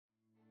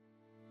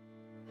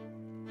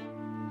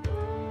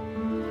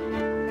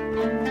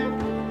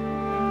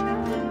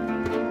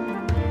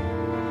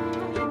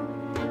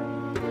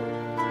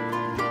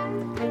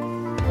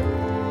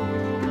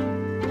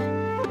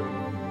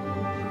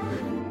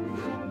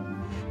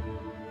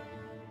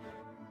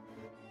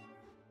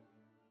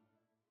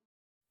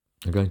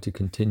I'm going to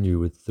continue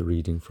with the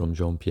reading from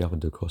Jean-Pierre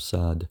de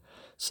Caussade,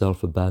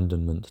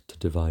 Self-Abandonment to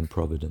Divine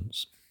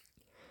Providence,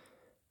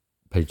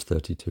 page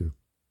 32.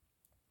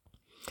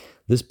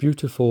 This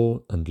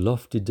beautiful and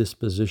lofty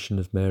disposition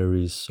of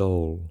Mary's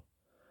soul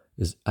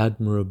is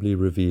admirably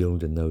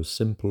revealed in those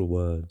simple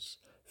words,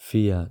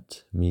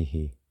 Fiat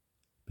mihi,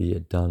 be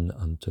it done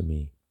unto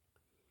me.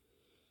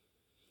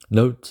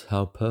 Note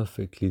how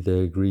perfectly they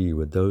agree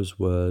with those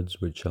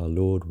words which our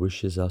Lord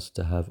wishes us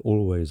to have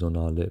always on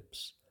our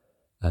lips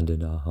and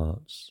in our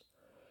hearts.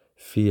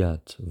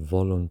 Fiat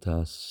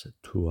voluntas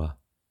tua,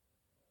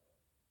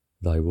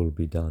 thy will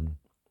be done.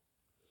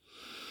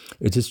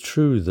 It is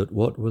true that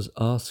what was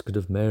asked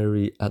of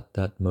Mary at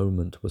that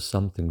moment was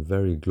something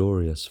very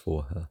glorious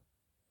for her,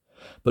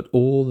 but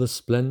all the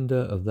splendor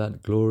of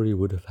that glory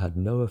would have had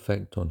no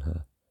effect on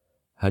her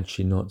had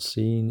she not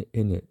seen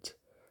in it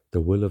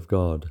the will of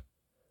God,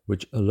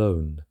 which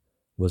alone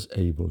was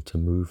able to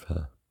move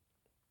her.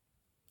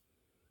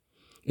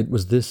 It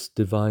was this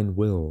divine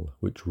will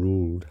which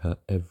ruled her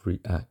every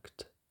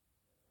act.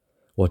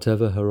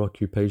 Whatever her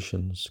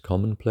occupations,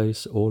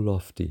 commonplace or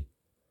lofty,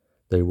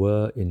 they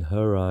were in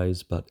her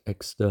eyes but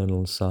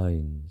external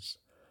signs,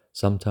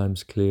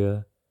 sometimes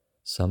clear,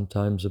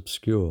 sometimes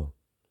obscure,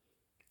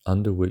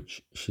 under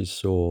which she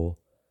saw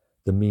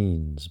the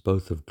means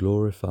both of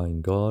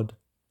glorifying God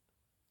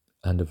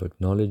and of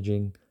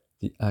acknowledging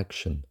the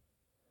action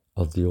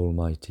of the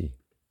Almighty.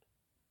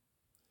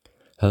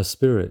 Her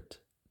spirit,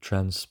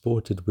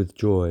 transported with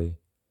joy,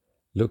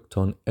 looked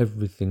on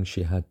everything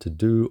she had to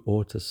do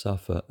or to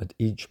suffer at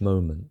each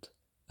moment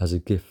as a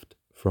gift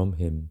from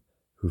Him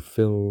who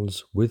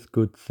fills with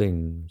good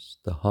things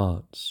the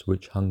hearts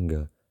which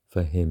hunger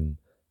for Him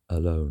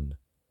alone,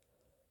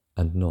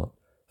 and not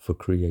for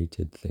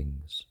created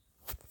things.